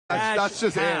That's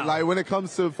just it. Like, when it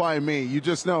comes to fighting me, you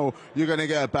just know you're going to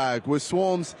get a bag. With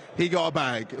Swarmz, he got a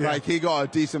bag. Yeah. Like, he got a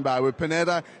decent bag. With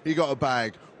Pineda, he got a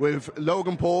bag. With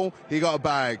Logan Paul, he got a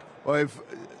bag. With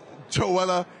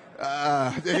Joella,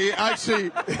 he didn't actually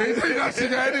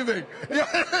get anything.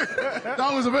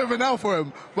 That was a bit of an L for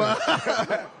him.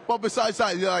 But besides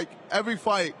that, like, every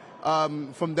fight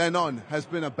from then on has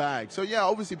been a bag. So yeah,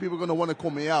 obviously people are going to want to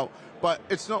call me out, but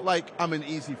it's not like I'm an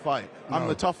easy fight. No. I'm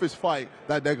the toughest fight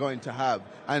that they're going to have.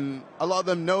 And a lot of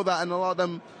them know that, and a lot of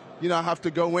them, you know, have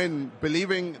to go in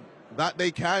believing that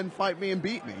they can fight me and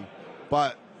beat me.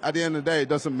 But at the end of the day, it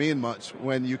doesn't mean much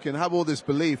when you can have all this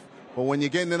belief, but when you're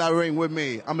getting in that ring with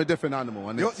me, I'm a different animal.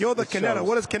 And you're the Pineda.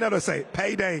 What does Pineda say?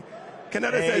 Payday.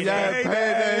 Pineda says,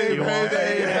 payday.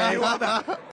 You want that.